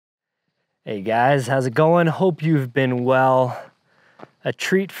Hey guys, how's it going? Hope you've been well. A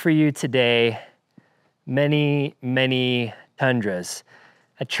treat for you today. Many Tundras.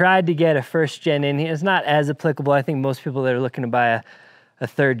 I tried to get a first gen in here. It's not as applicable. I think most people that are looking to buy a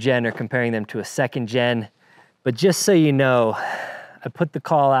third gen are comparing them to a second gen. But just so you know, I put the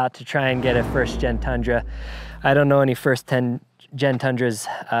call out to try and get a first gen Tundra. I don't know any first gen Tundras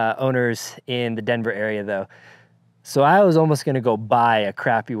owners in the Denver area though. So I was almost gonna go buy a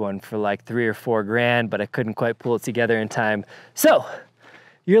crappy one for like $3 or $4 grand, but I couldn't quite pull it together in time. So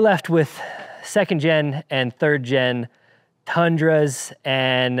you're left with second gen and third gen Tundras.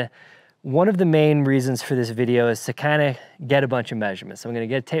 And one of the main reasons for this video is to kind of get a bunch of measurements. I'm gonna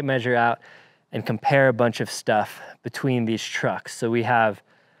get a tape measure out and compare a bunch of stuff between these trucks. So we have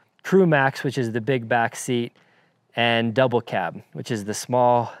CrewMax, which is the big back seat, and Double Cab, which is the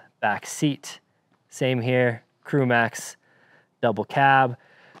small back seat. Same here. CrewMax, Double Cab.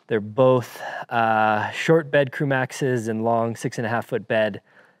 They're both short bed CrewMaxes and long 6.5 foot bed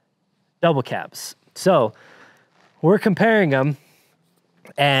Double Cabs. So we're comparing them.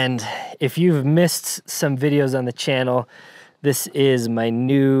 And if you've missed some videos on the channel, this is my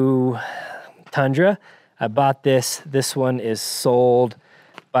new Tundra. I bought this. This one is sold.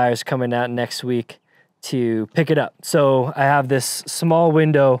 Buyer's coming out next week to pick it up. So I have this small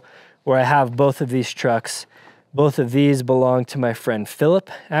window where I have both of these trucks. Both of these belong to my friend Philip.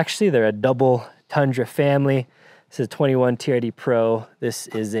 Actually, they're a double Tundra family. This is a 21 TRD Pro. This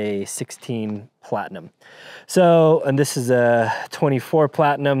is a 16 Platinum. So, and this is a 24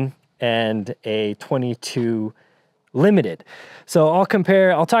 Platinum and a 22 Limited. So I'll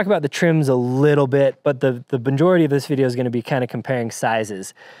talk about the trims a little bit, but the majority of this video is gonna be kind of comparing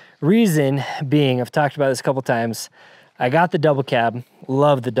sizes. Reason being, I've talked about this a couple times, I got the Double Cab,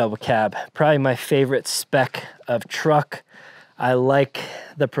 love the Double Cab. Probably my favorite spec of truck. I like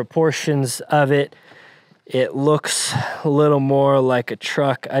the proportions of it. It looks a little more like a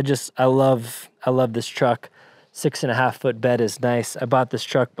truck. I love this truck. 6.5 foot bed is nice. I bought this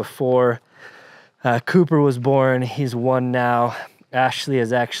truck before Cooper was born. He's 1 now. Ashley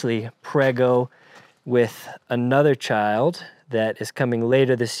is actually preggo with another child that is coming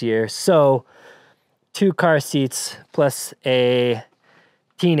later this year. So 2 car seats plus a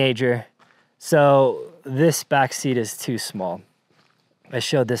teenager. So this back seat is too small. I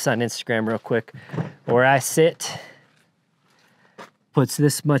showed this on Instagram real quick. Where I sit puts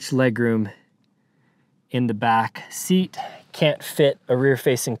this much legroom in the back seat. Can't fit a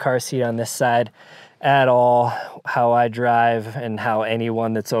rear-facing car seat on this side at all. How I drive and how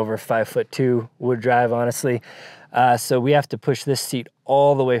anyone that's over 5'2" would drive, honestly. So we have to push this seat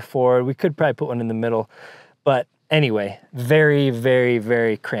all the way forward. We could probably put one in the middle, but anyway,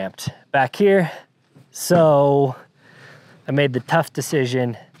 very cramped back here. So I made the tough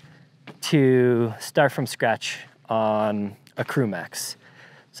decision to start from scratch on a CrewMax.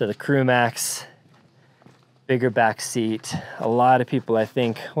 So the CrewMax, bigger back seat. A lot of people, I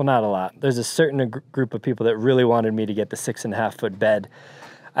think, well, not a lot. There's a certain group of people that really wanted me to get the 6.5 foot bed.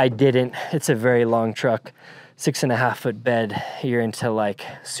 I didn't. It's a very long truck. 6.5 foot bed, you're into like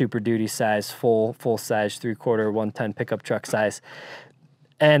Super Duty size, full size, 3/4, 1 ton pickup truck size.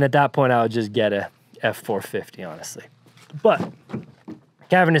 And at that point, I would just get a F450, honestly. But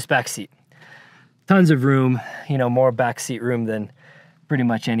cavernous back seat, tons of room, you know, more back seat room than pretty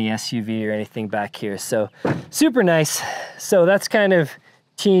much any SUV or anything back here. So super nice. So that's kind of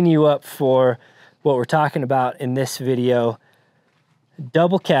teeing you up for what we're talking about in this video.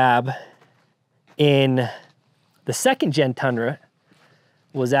 Double cab in the second gen Tundra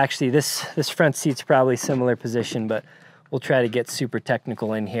was actually, this front seat's probably similar position, but we'll try to get super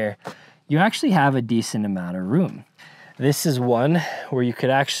technical in here. You actually have a decent amount of room. This is one where you could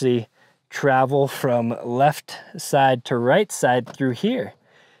actually travel from left side to right side through here.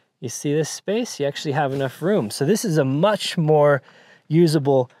 You see this space? You actually have enough room. So this is a much more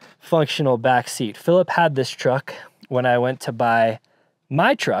usable, functional back seat. Philip had this truck when I went to buy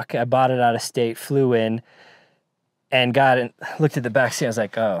my truck. I bought it out of state, flew in, and got it, looked at the back seat. I was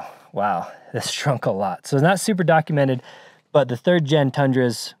like, oh, wow, this shrunk a lot. So it's not super documented, but the third gen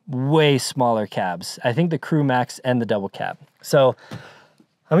Tundra's way smaller cabs. I think the CrewMax and the Double Cab. So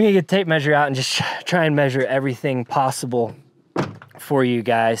I'm gonna get a tape measure out and just try and measure everything possible for you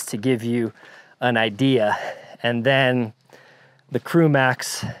guys to give you an idea. And then the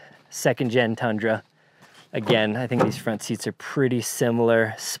CrewMax second gen Tundra. Again, I think these front seats are pretty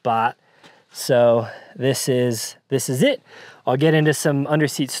similar spot. So this is it. I'll get into some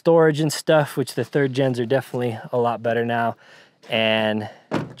underseat storage and stuff, which the third gens are definitely a lot better now, and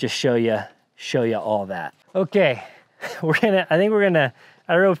just show you all that. Okay, I think we're gonna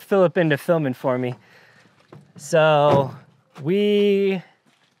I roped Philip into filming for me. So we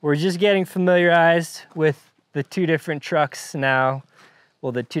were just getting familiarized with the two different trucks now,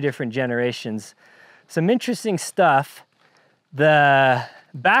 well, the two different generations. Some interesting stuff. The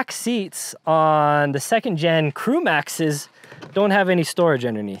back seats on the second gen CrewMaxes don't have any storage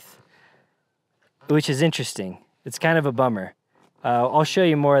underneath, which is interesting. It's kind of a bummer. I'll show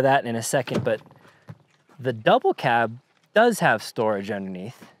you more of that in a second, but the double cab does have storage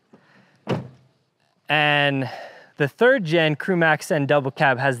underneath. And the third gen CrewMax and double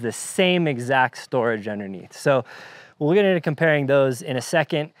cab has the same exact storage underneath. So we'll get into comparing those in a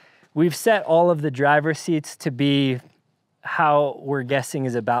second. We've set all of the driver seats to be how we're guessing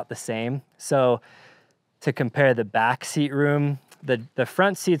is about the same. So to compare the back seat room, the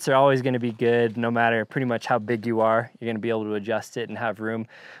front seats are always going to be good no matter pretty much how big you are. You're going to be able to adjust it and have room.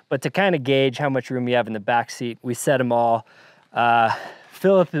 But to kind of gauge how much room you have in the back seat, we set them all.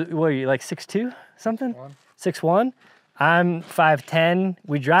 Philip, what are you, like 6'2", something? 6'1". I'm 5'10".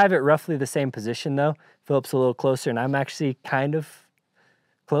 We drive at roughly the same position though. Philip's a little closer and I'm actually kind of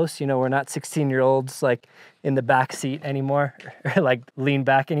close. You know, we're not 16-year-olds like in the back seat anymore, or like lean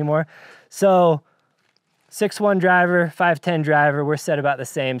back anymore. So 6'1" driver, 5'10" driver, we're set about the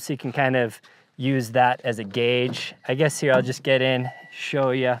same, so you can kind of use that as a gauge. I guess here I'll just get in,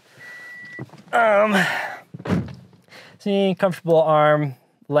 show you. See, comfortable arm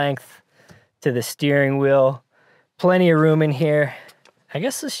length to the steering wheel. Plenty of room in here. I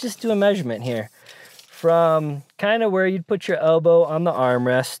guess let's just do a measurement here. From kind of where you'd put your elbow on the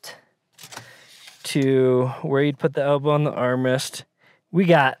armrest to where you'd put the elbow on the armrest, we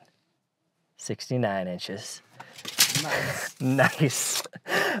got 69 inches. Nice. Nice.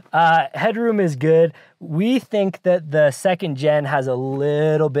 Headroom is good. We think that the second gen has a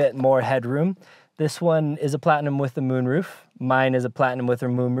little bit more headroom. This one is a platinum with a moonroof. Mine is a platinum with a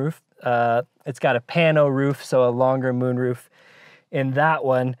moonroof. It's got a pano roof, so a longer moonroof in that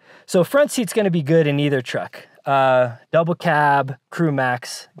one. So front seat's gonna be good in either truck. Double cab,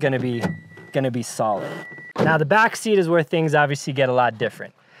 CrewMax, gonna be solid. Now the back seat is where things obviously get a lot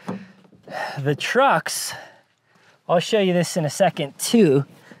different. The trucks, I'll show you this in a second too.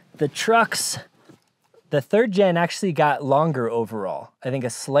 The trucks, the third gen actually got longer overall. I think a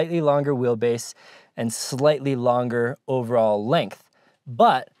slightly longer wheelbase and slightly longer overall length.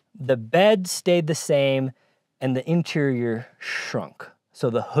 But the bed stayed the same and the interior shrunk. So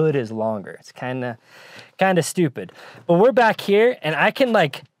the hood is longer. It's kind of stupid. But we're back here and I can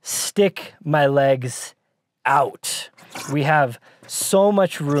like stick my legs out. We have so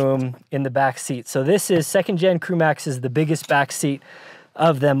much room in the back seat. So this is second gen CrewMax is the biggest back seat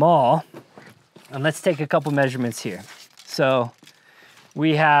of them all. And let's take a couple measurements here. So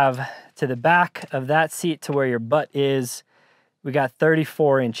we have to the back of that seat to where your butt is, we got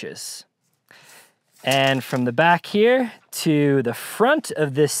 34 inches. And from the back here to the front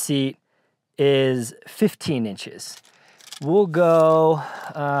of this seat is 15 inches. We'll go,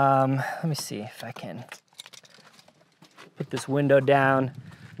 let me see if I can put this window down.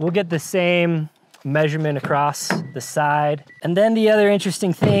 We'll get the same measurement across the side. And then the other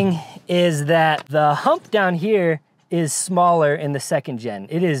interesting thing is that the hump down here is smaller in the second gen.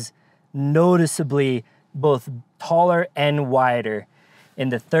 It is noticeably both taller and wider in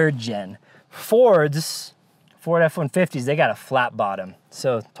the third gen. Ford F-150s, they got a flat bottom.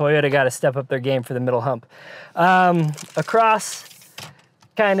 So Toyota got to step up their game for the middle hump. Across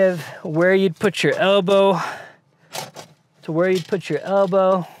kind of where you'd put your elbow to where you'd put your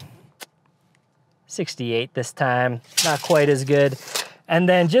elbow, 68 this time, not quite as good. And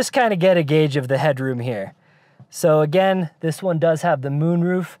then just kind of get a gauge of the headroom here. So again, this one does have the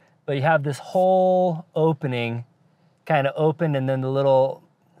moonroof, but you have this whole opening kind of open and then the little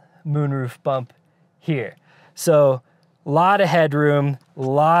moonroof bump here. So a lot of headroom, a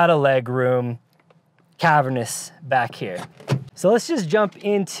lot of leg room, cavernous back here. So let's just jump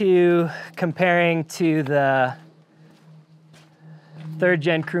into comparing to the third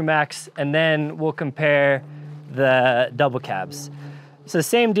gen CrewMax, and then we'll compare the double cabs. So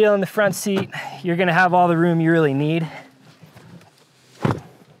same deal in the front seat. You're gonna have all the room you really need.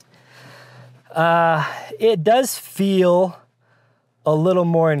 It does feel a little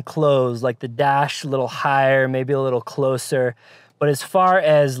more enclosed, like the dash a little higher, maybe a little closer. But as far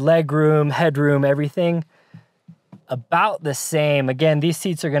as leg room, headroom, everything, about the same. Again, these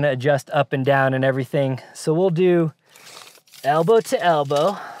seats are gonna adjust up and down and everything. So we'll do elbow to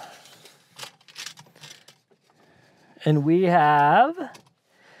elbow. And we have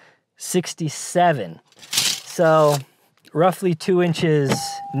 67. So roughly 2 inches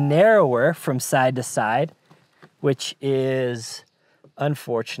narrower from side to side, which is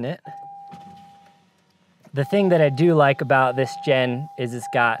unfortunate. The thing that I do like about this Gen is it's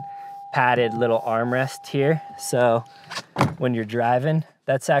got padded little armrest here. So when you're driving,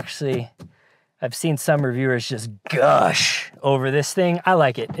 that's actually, I've seen some reviewers just gush over this thing. I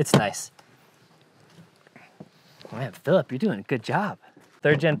like it, it's nice. Man, Philip, you're doing a good job.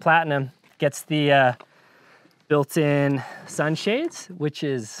 3rd Gen Platinum gets the built-in sunshades, which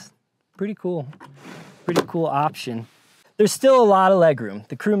is pretty cool option. There's still a lot of legroom.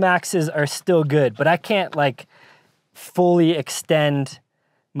 The CrewMaxes are still good, but I can't like fully extend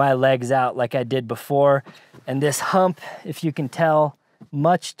my legs out like I did before. And this hump, if you can tell,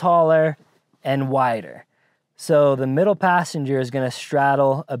 much taller and wider. So the middle passenger is gonna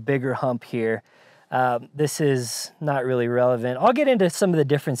straddle a bigger hump here. This is not really relevant. I'll get into some of the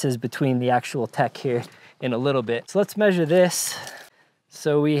differences between the actual tech here in a little bit. So let's measure this.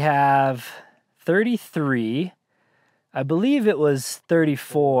 So we have 33. I believe it was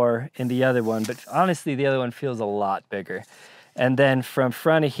 34 in the other one, but honestly, the other one feels a lot bigger. And then from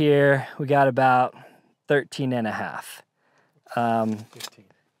front of here, we got about 13 and a half. 15.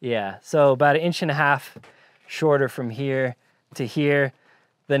 Yeah, so about 1.5 inches shorter from here to here.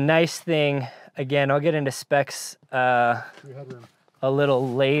 The nice thing, again, I'll get into specs a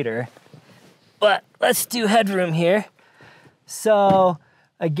little later, but let's do headroom here. So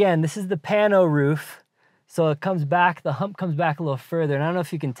again, this is the pano roof. So it comes back, the hump comes back a little further. And I don't know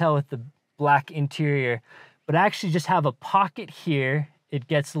if you can tell with the black interior, but I actually just have a pocket here. It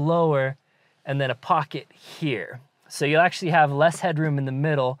gets lower and then a pocket here. So you'll actually have less headroom in the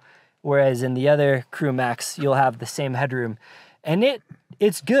middle, whereas in the other CrewMax, you'll have the same headroom. And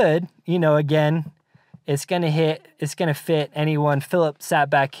it's good, you know, again, it's gonna fit anyone. Philip sat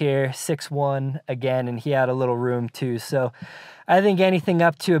back here, 6'1" again, and he had a little room too. So I think anything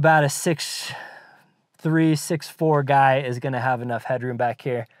up to about a 6'3", 6'4" guy is gonna have enough headroom back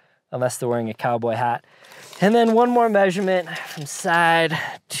here, unless they're wearing a cowboy hat. And then one more measurement from side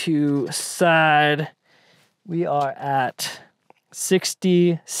to side. We are at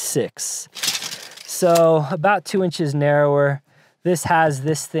 66. So about 2 inches narrower. This has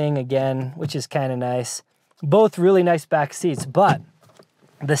this thing again, which is kind of nice. Both really nice back seats, but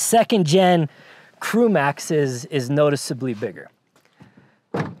the 2nd Gen CrewMax is noticeably bigger.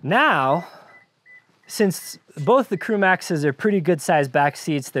 Now, since both the CrewMaxes are pretty good sized back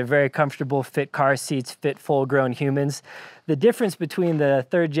seats, they're very comfortable, fit car seats, fit full grown humans. The difference between the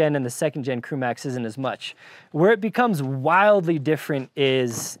 3rd Gen and the 2nd Gen CrewMax isn't as much. Where it becomes wildly different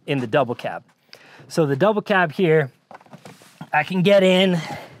is in the double cab. So the double cab here, I can get in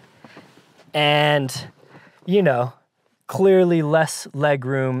and, you know, clearly less leg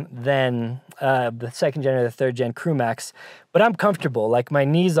room than the 2nd Gen or the 3rd Gen CrewMax, but I'm comfortable. Like my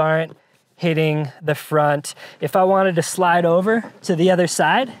knees aren't hitting the front. If I wanted to slide over to the other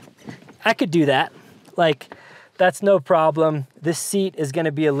side, I could do that. Like, that's no problem. This seat is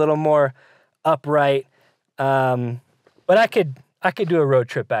gonna be a little more upright, but I could do a road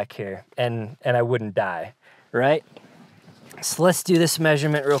trip back here and I wouldn't die, right? So let's do this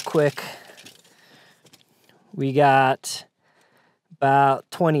measurement real quick. We got about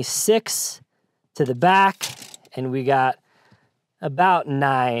 26 to the back, and we got about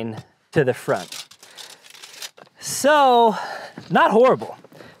 9 to the front. So, not horrible,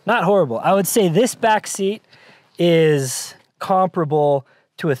 not horrible. I would say this back seat is comparable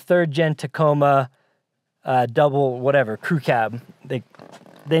to a 3rd Gen Tacoma double whatever, crew cab. They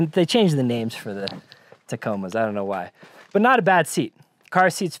changed the names for the Tacomas, I don't know why. But not a bad seat. Car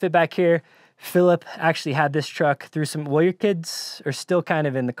seats fit back here. Philip actually had this truck through some, well, your kids are still kind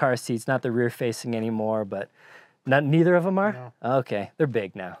of in the car seats, not the rear facing anymore, but neither of them are? No. Okay, they're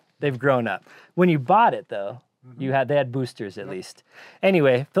big now. They've grown up. When you bought it though, they had boosters at least.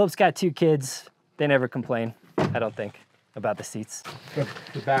 Anyway, Philip's got 2 kids. They never complain, I don't think, about the seats.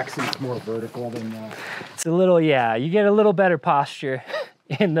 The back seat's more vertical than it's a little, yeah, you get a little better posture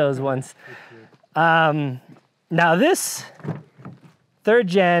in those ones. Now this 3rd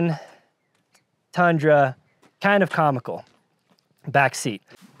Gen Tundra, kind of comical. Back seat.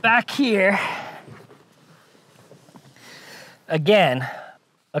 Back here, again,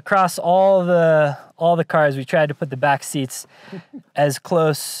 across all the cars, we tried to put the back seats as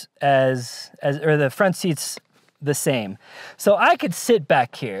close as or the front seats the same. So I could sit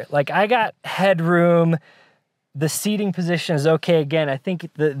back here. Like I got headroom. The seating position is okay. Again, I think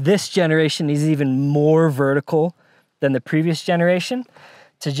this generation is even more vertical than the previous generation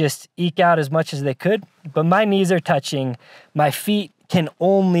to just eke out as much as they could. But my knees are touching. My feet can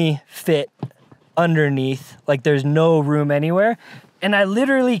only fit underneath. Like there's no room anywhere. And I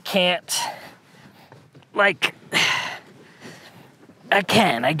literally can't, like, I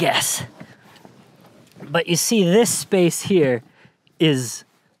can, I guess. But you see, this space here is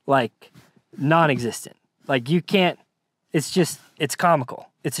like non-existent. Like you can't, it's comical.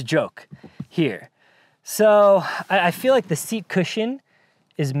 It's a joke here. So I feel like the seat cushion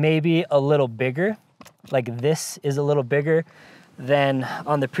is maybe a little bigger. Like this is a little bigger than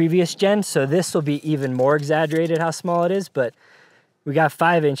on the previous gen. So this will be even more exaggerated how small it is, but we got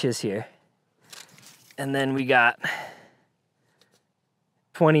 5 inches here. And then we got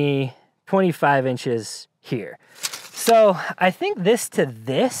 25 inches here. So I think this to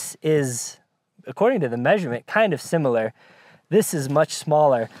this is, according to the measurement, kind of similar. This is much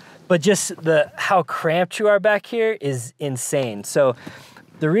smaller, but just how cramped you are back here is insane. So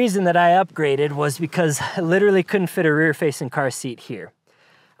the reason that I upgraded was because I literally couldn't fit a rear-facing car seat here.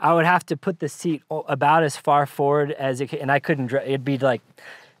 I would have to put the seat about as far forward as it could, and I couldn't, it'd be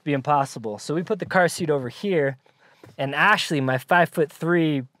impossible. So we put the car seat over here, and Ashley, my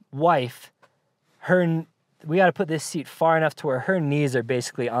 5'3" wife, we got to put this seat far enough to where her knees are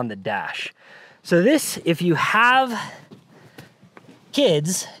basically on the dash. So this, if you have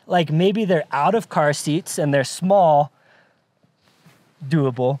kids, like maybe they're out of car seats and they're small,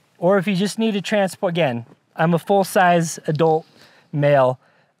 doable. Or if you just need to transport, again, I'm a full-size adult male.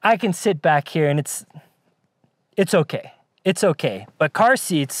 I can sit back here and it's okay. It's okay. But car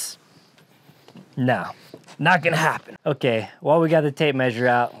seats, no, not gonna happen. Okay, while we got the tape measure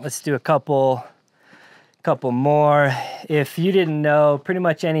out, let's do a couple more. If you didn't know, pretty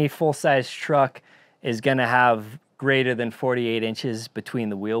much any full-size truck is gonna have greater than 48 inches between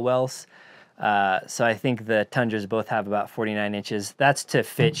the wheel wells. So I think the Tundras both have about 49 inches. That's to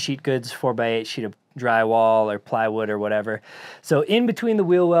fit sheet goods, 4x8 sheet of drywall or plywood or whatever. So in between the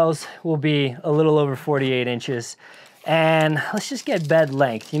wheel wells will be a little over 48 inches. And let's just get bed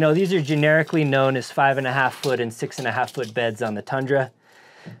length. You know, these are generically known as 5.5 foot and 6.5 foot beds on the Tundra.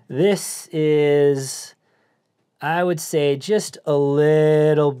 This is, I would say, just a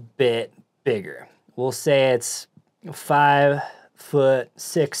little bit bigger. We'll say it's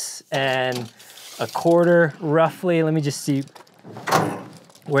 5'6" and a quarter roughly. Let me just see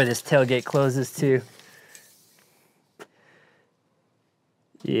where this tailgate closes to.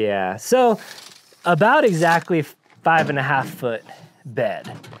 Yeah, so about exactly 5.5 foot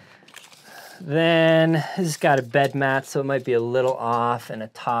bed. Then this has got a bed mat, so it might be a little off, and a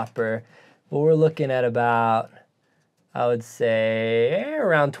topper. But we're looking at about, I would say,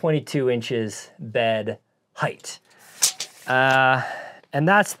 around 22 inches bed height. And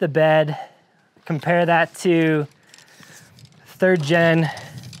that's the bed. Compare that to 3rd gen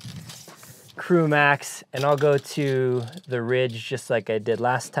CrewMax, and I'll go to the Ridge just like I did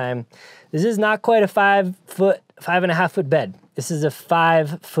last time. This is not quite a 5.5 foot bed. This is a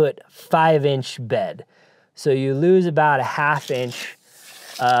 5 foot 5 inch bed. So you lose about a ½ inch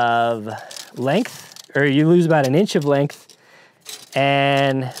of length, or you lose about an inch of length,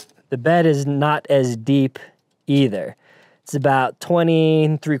 and the bed is not as deep either. It's about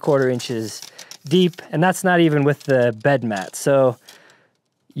 20¾ inches deep, and that's not even with the bed mat. So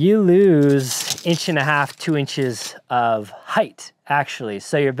you lose 1.5 inches, 2 inches of height, actually.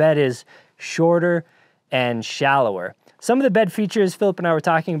 So your bed is shorter and shallower. Some of the bed features Philip and I were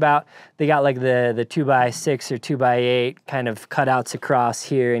talking about, they got like the 2x6 or 2x8 kind of cutouts across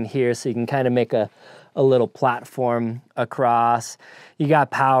here and here, so you can kind of make a little platform across. You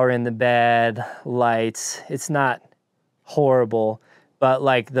got power in the bed, lights. It's not horrible, but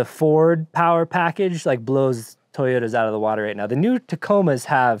like the Ford power package like blows Toyotas out of the water right now. The new Tacomas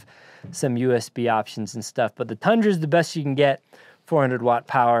have some USB options and stuff, but the Tundra is the best you can get, 400 watt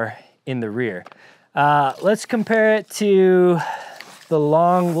power in the rear. Let's compare it to the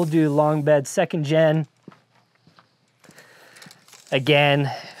we'll do long bed 2nd gen.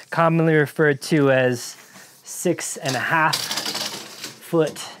 Again, commonly referred to as 6.5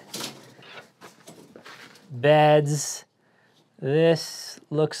 foot beds. This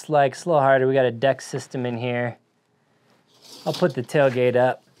looks like, it's a little harder. We got a deck system in here. I'll put the tailgate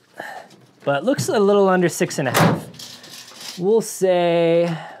up, but it looks a little under 6.5. We'll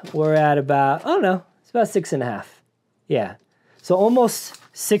say we're at about, oh no, it's about 6.5. Yeah, so almost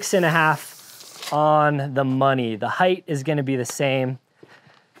 6.5 on the money. The height is gonna be the same.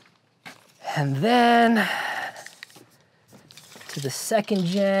 And then to the 2nd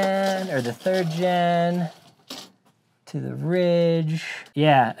gen, or the 3rd gen, to the Ridge.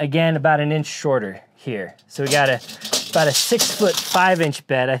 Yeah, again, about an inch shorter here. So we got about a 6 foot 5 inch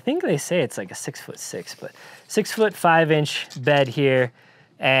bed. I think they say it's like a 6'6", but 6 foot 5 inch bed here,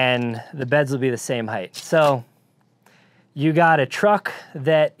 and the beds will be the same height. So you got a truck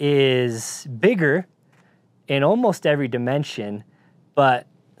that is bigger in almost every dimension, but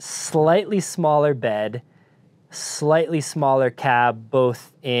slightly smaller bed, slightly smaller cab,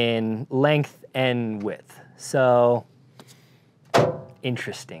 both in length and width. So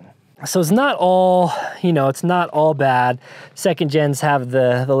interesting. So it's not all, you know, it's not all bad. Second gens have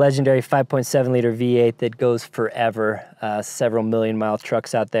the legendary 5.7 liter V8 that goes forever, several million-mile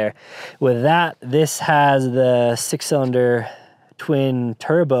trucks out there. With that, this has the 6-cylinder twin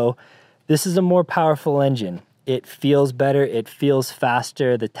turbo. This is a more powerful engine. It feels better, it feels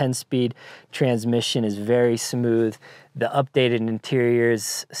faster. The 10-speed transmission is very smooth. The updated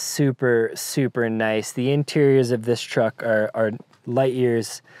interiors, super, super nice. The interiors of this truck are light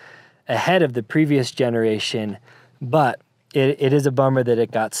years ahead of the previous generation, but it is a bummer that it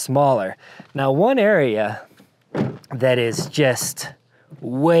got smaller. Now, one area that is just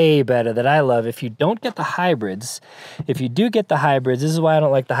way better that I love, if you don't get the hybrids, if you do get the hybrids, this is why I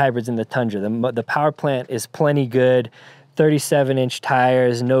don't like the hybrids in the Tundra. The power plant is plenty good, 37-inch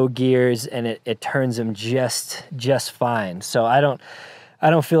tires, no gears, and it turns them just fine. So I don't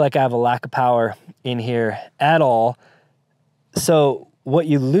feel like I have a lack of power in here at all. So what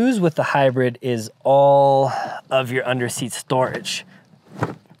you lose with the hybrid is all of your underseat storage.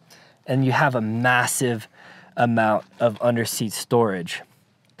 And you have a massive amount of underseat storage.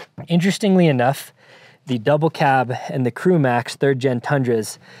 Interestingly enough, the Double Cab and the CrewMax 3rd Gen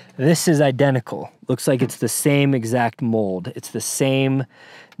Tundras, this is identical. Looks like it's the same exact mold. It's the same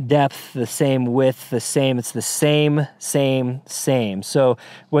depth, the same width, it's the same. So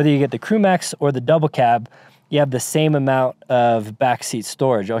whether you get the CrewMax or the Double Cab, you have the same amount of backseat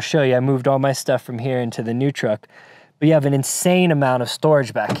storage. I'll show you, I moved all my stuff from here into the new truck, but you have an insane amount of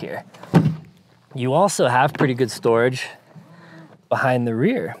storage back here. You also have pretty good storage behind the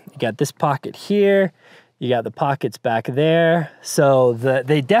rear. You got this pocket here, you got the pockets back there. So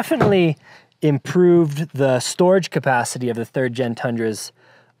they definitely improved the storage capacity of the 3rd Gen Tundras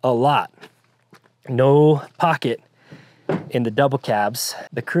a lot. No pocket in the double cabs.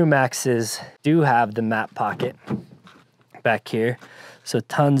 The CrewMaxes do have the map pocket back here. So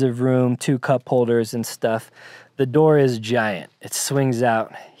tons of room, 2 cup holders and stuff. The door is giant. It swings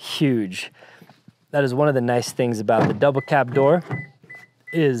out huge. That is one of the nice things about the double cab door,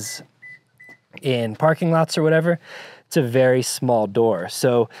 is in parking lots or whatever, it's a very small door.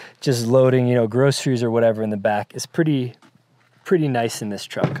 So just loading, you know, groceries or whatever in the back is pretty nice in this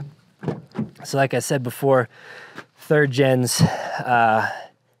truck. So like I said before, 3rd gens,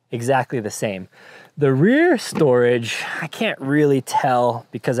 exactly the same. The rear storage, I can't really tell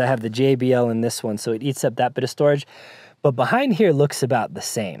because I have the JBL in this one, so it eats up that bit of storage. But behind here looks about the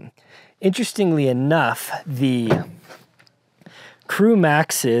same. Interestingly enough, the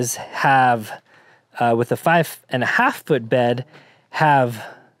CrewMaxes have, with a 5.5 foot bed, have,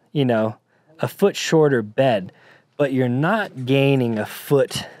 you know, a foot shorter bed, but you're not gaining a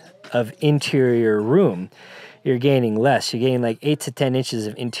foot of interior room. You're gaining less. You're gaining like 8 to 10 inches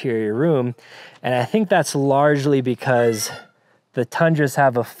of interior room. And I think that's largely because the Tundras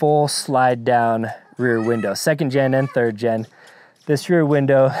have a full slide down rear window. 2nd gen and 3rd gen. This rear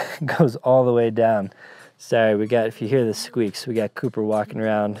window goes all the way down. Sorry, if you hear the squeaks, we got Cooper walking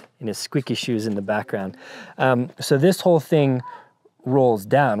around in his squeaky shoes in the background. So this whole thing rolls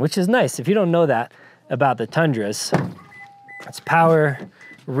down, which is nice. If you don't know that about the Tundras, it's power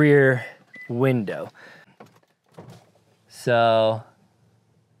rear window. So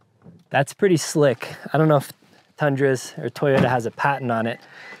that's pretty slick. I don't know if Tundras or Toyota has a patent on it,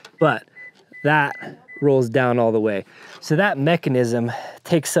 but that rolls down all the way. So that mechanism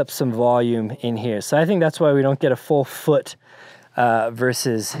takes up some volume in here. So I think that's why we don't get a full foot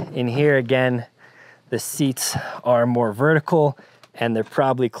versus in here. Again, the seats are more vertical and they're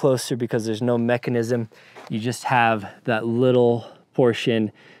probably closer because there's no mechanism. You just have that little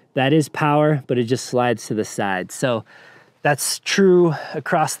portion that is power, but it just slides to the side. So that's true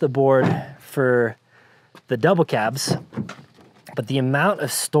across the board for the double cabs, but the amount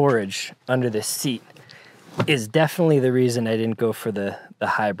of storage under the seat is definitely the reason I didn't go for the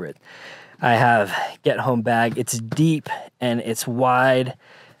hybrid. I have get home bag. It's deep and it's wide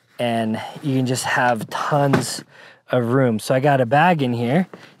and you can just have tons of room. So I got a bag in here,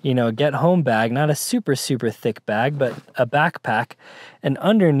 you know, get home bag, not a super thick bag, but a backpack. And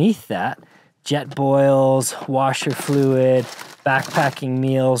underneath that, jet boils, washer fluid, backpacking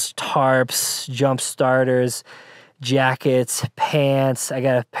meals, tarps, jump starters, jackets, pants. I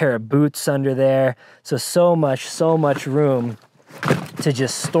got a pair of boots under there. So much room to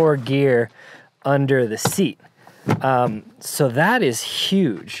just store gear under the seat. So that is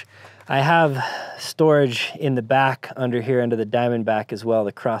huge. I have storage in the back under here, under the Diamondback as well,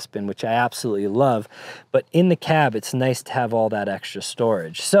 the crossbin, which I absolutely love. But in the cab, it's nice to have all that extra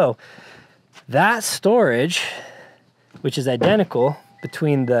storage. So that storage, which is identical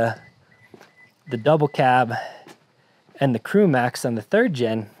between the double cab and the CrewMax on the 3rd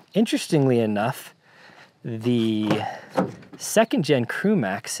gen, interestingly enough, the 2nd gen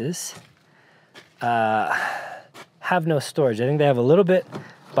CrewMaxes have no storage. I think they have a little bit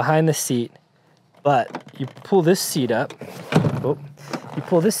behind the seat, but you pull this seat up,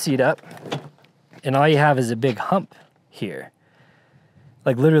 and all you have is a big hump here.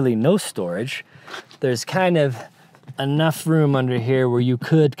 Like literally no storage. There's kind of enough room under here where you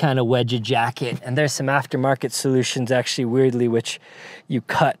could kind of wedge a jacket, and there's some aftermarket solutions actually weirdly which you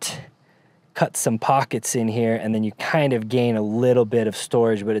cut some pockets in here, and then you kind of gain a little bit of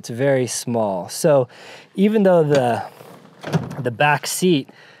storage, but it's very small. So even though the back seat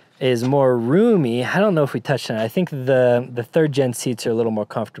is more roomy, I don't know if we touched on it. I think the 3rd gen seats are a little more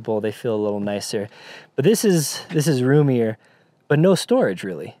comfortable. They feel a little nicer, but this is roomier, but no storage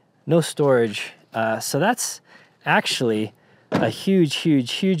really, no storage. So that's actually a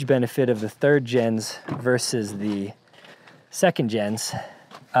huge benefit of the 3rd gens versus the 2nd gens.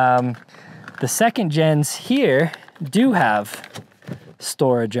 The 2nd gens here do have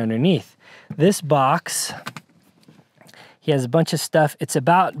storage underneath. This box, he has a bunch of stuff. It's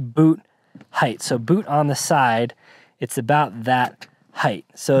about boot height. So boot on the side, it's about that height.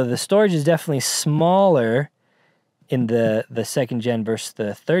 So the storage is definitely smaller in the 2nd gen versus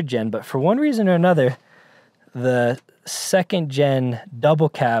the 3rd gen, but for one reason or another, the 2nd gen double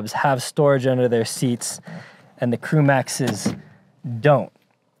cabs have storage under their seats and the CrewMaxes don't.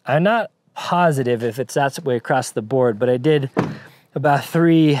 I'm not positive if it's that way across the board, but I did about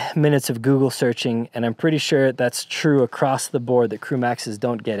 3 minutes of Google searching, and I'm pretty sure that's true across the board, that CrewMaxes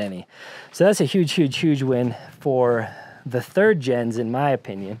don't get any. So that's a huge win for the 3rd gens, in my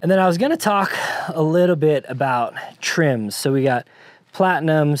opinion. And then I was gonna talk a little bit about trims. So we got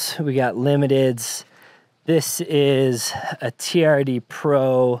Platinums, we got Limiteds. This is a TRD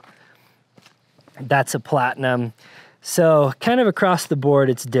Pro, that's a Platinum. So kind of across the board,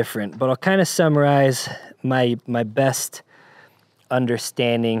 it's different, but I'll kind of summarize my best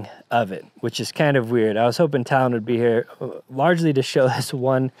understanding of it, which is kind of weird. I was hoping Talon would be here largely to show this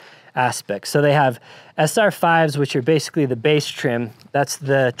one aspect. So they have SR5s, which are basically the base trim. That's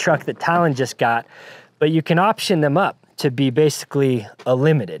the truck that Talon just got, but you can option them up to be basically a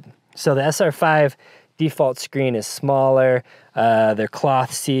limited. So the SR5 default screen is smaller. They're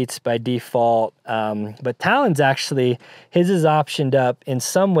cloth seats by default. But Talon's actually, his is optioned up in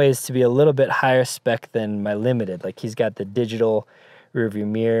some ways to be a little bit higher spec than my Limited. Like he's got the digital rearview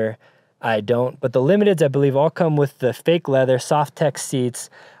mirror. I don't. But the Limiteds, I believe, all come with the fake leather, soft tech seats.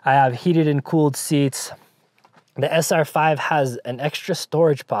 I have heated and cooled seats. The SR5 has an extra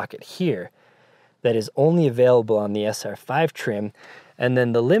storage pocket here that is only available on the SR5 trim. And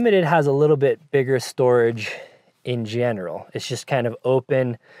then the Limited has a little bit bigger storage in general. It's just kind of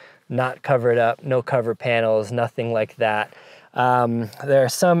open, not covered up, no cover panels, nothing like that. There are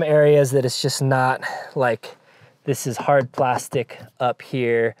some areas that it's just not, like this is hard plastic up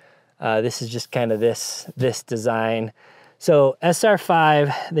here. This is just kind of this design. So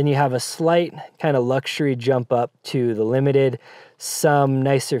SR5, then you have a slight kind of luxury jump up to the Limited, some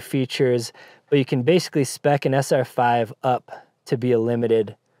nicer features, but you can basically spec an SR5 up to be a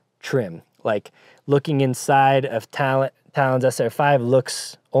Limited trim. Like looking inside of Talon's SR5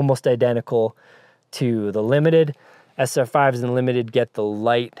 looks almost identical to the Limited. SR5s and Limited get the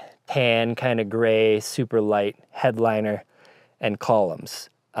light tan, kind of gray, super light headliner and columns.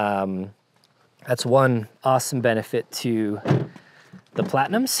 That's one awesome benefit to the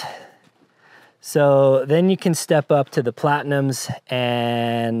Platinums. So then you can step up to the Platinums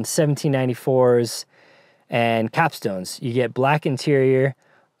and 1794s and Capstones. You get black interior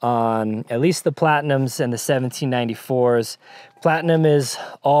on at least the Platinums and the 1794s. Platinum is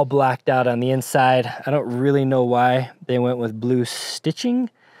all blacked out on the inside. I don't really know why they went with blue stitching,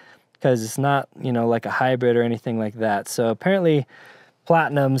 because it's not, you know, like a hybrid or anything like that. So apparently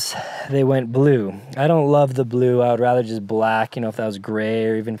Platinums, they went blue. I don't love the blue. I would rather just black, you know, if that was gray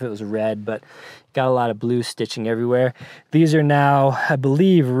or even if it was red, but got a lot of blue stitching everywhere. These are now, I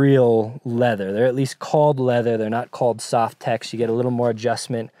believe, real leather. They're at least called leather. They're not called soft tex. You get a little more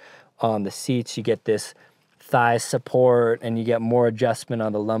adjustment on the seats. You get this thigh support and you get more adjustment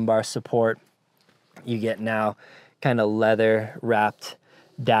on the lumbar support. You get now kind of leather wrapped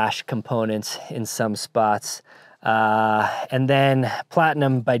dash components in some spots. And then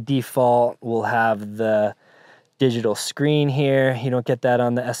Platinum by default will have the digital screen here. You don't get that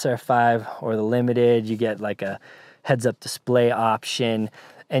on the SR5 or the Limited. You get like a heads-up display option.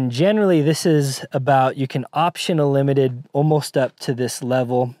 And generally this is about, you can option a Limited almost up to this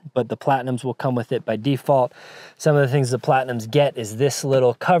level, but the Platinums will come with it by default. Some of the things the Platinums get is this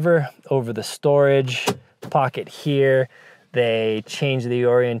little cover over the storage pocket here. They change the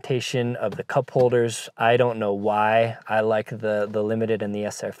orientation of the cup holders. I don't know why. I like the Limited and the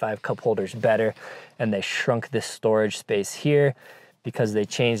SR5 cup holders better. And they shrunk this storage space here because they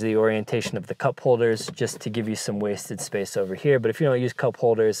changed the orientation of the cup holders just to give you some wasted space over here. But if you don't use cup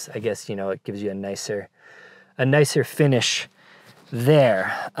holders, I guess, you know, it gives you a nicer finish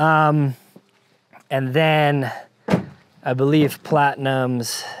there. And then I believe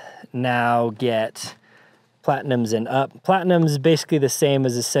Platinums now get Platinums and up. Platinum's basically the same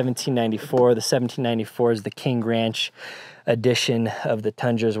as the 1794. The 1794 is the King Ranch edition of the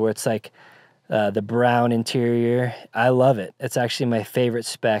Tundras, where it's like the brown interior. I love it. It's actually my favorite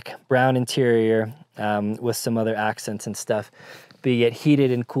spec. Brown interior with some other accents and stuff. But you get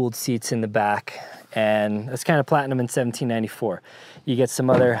heated and cooled seats in the back. And that's kind of Platinum in 1794. You get some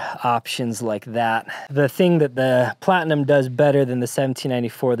other options like that. The thing that the Platinum does better than the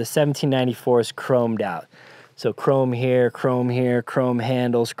 1794, the 1794 is chromed out. So chrome here, chrome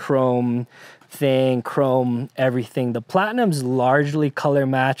handles, chrome thing, chrome everything. The Platinum's largely color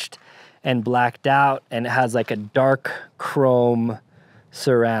matched and blacked out, and it has like a dark chrome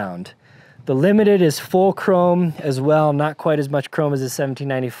surround. The Limited is full chrome as well, not quite as much chrome as the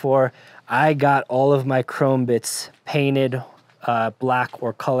 1794. I got all of my chrome bits painted black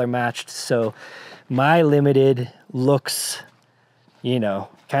or color matched, so my Limited looks, you know,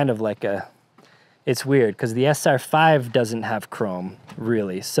 kind of like a, it's weird because the SR5 doesn't have chrome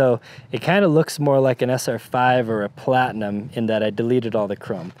really, so it kind of looks more like an SR5 or a Platinum in that I deleted all the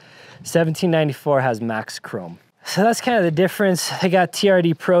chrome. 1794 has max chrome. So that's kind of the difference. I got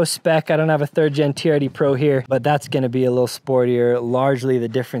TRD Pro spec. I don't have a 3rd gen TRD Pro here, but that's going to be a little sportier. Largely the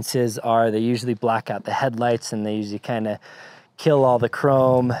differences are they usually black out the headlights and they usually kind of kill all the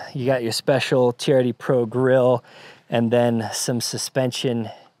chrome. You got your special TRD Pro grille and then some suspension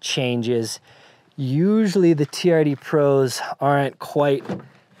changes. Usually the TRD Pros aren't quite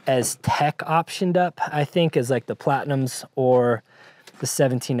as tech optioned up, I think, as like the Platinums or the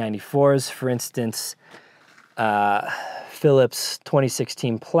 1794s. For instance, Philips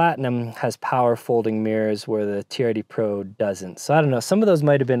 2016 Platinum has power folding mirrors where the TRD Pro doesn't. So I don't know, some of those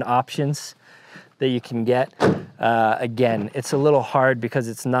might have been options that you can get. Again, it's a little hard because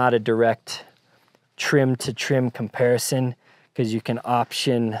it's not a direct trim to trim comparison because you can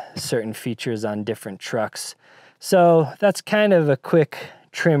option certain features on different trucks. So that's kind of a quick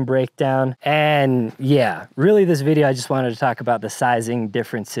trim breakdown. And yeah, really this video, I just wanted to talk about the sizing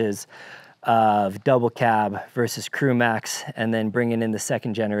differences of double cab versus CrewMax and then bringing in the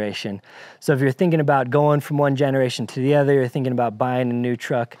 2nd generation. So if you're thinking about going from one generation to the other, you're thinking about buying a new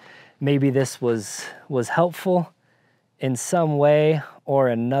truck, maybe this was helpful in some way or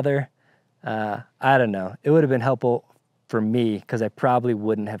another. I don't know. It would have been helpful for me because I probably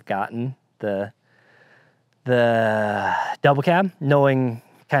wouldn't have gotten the double cab, knowing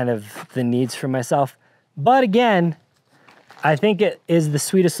kind of the needs for myself. But again, I think it is the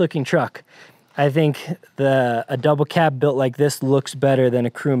sweetest looking truck. I think a double cab built like this looks better than a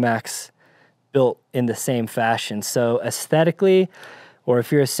CrewMax built in the same fashion. So aesthetically, or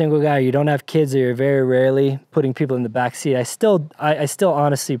if you're a single guy, you don't have kids, or you're very rarely putting people in the back seat, I still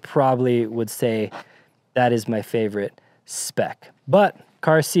honestly probably would say that is my favorite spec. But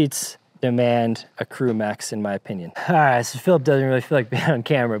car seats demand a CrewMax in my opinion. All right, so Philip doesn't really feel like being on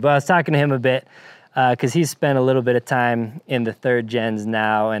camera, but I was talking to him a bit because he's spent a little bit of time in the 3rd gens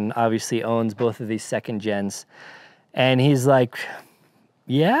now and obviously owns both of these 2nd gens. And he's like,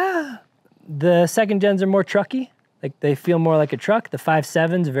 yeah, the 2nd gens are more trucky. Like they feel more like a truck. The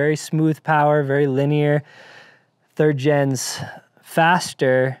 5.7's very smooth power, very linear. 3rd gen's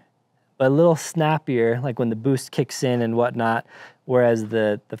faster, but a little snappier, like when the boost kicks in and whatnot. Whereas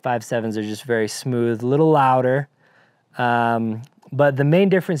the 5.7s are just very smooth, a little louder. But the main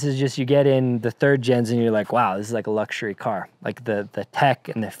difference is just you get in the 3rd gens and you're like, wow, this is like a luxury car. Like the tech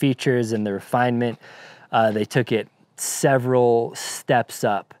and the features and the refinement, they took it several steps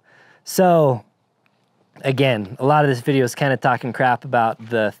up. So again, a lot of this video is kind of talking crap about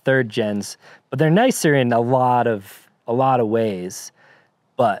the 3rd gens, but they're nicer in a lot of ways,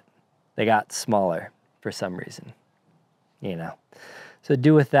 but they got smaller for some reason, you know. So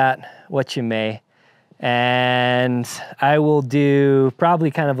do with that what you may. And I will do probably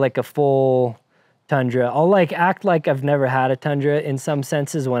kind of like a full Tundra. I'll like act like I've never had a Tundra in some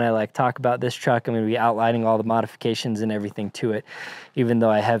senses when I like talk about this truck. I'm going to be outlining all the modifications and everything to it, even though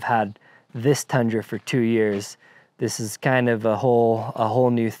I have had this Tundra for 2 years. This is kind of a whole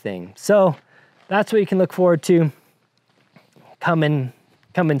new thing. So that's what you can look forward to coming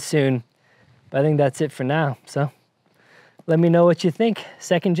soon. But I think that's it for now. So let me know what you think.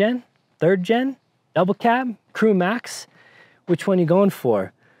 2nd gen, 3rd gen, double cab, CrewMax. Which one are you going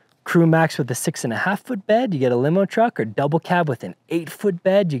for? CrewMax with a 6.5 foot bed, you get a limo truck, or double cab with an 8 foot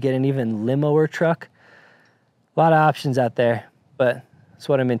bed, you get an even limoer truck. A lot of options out there, but that's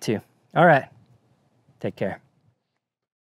what I'm into. All right, take care.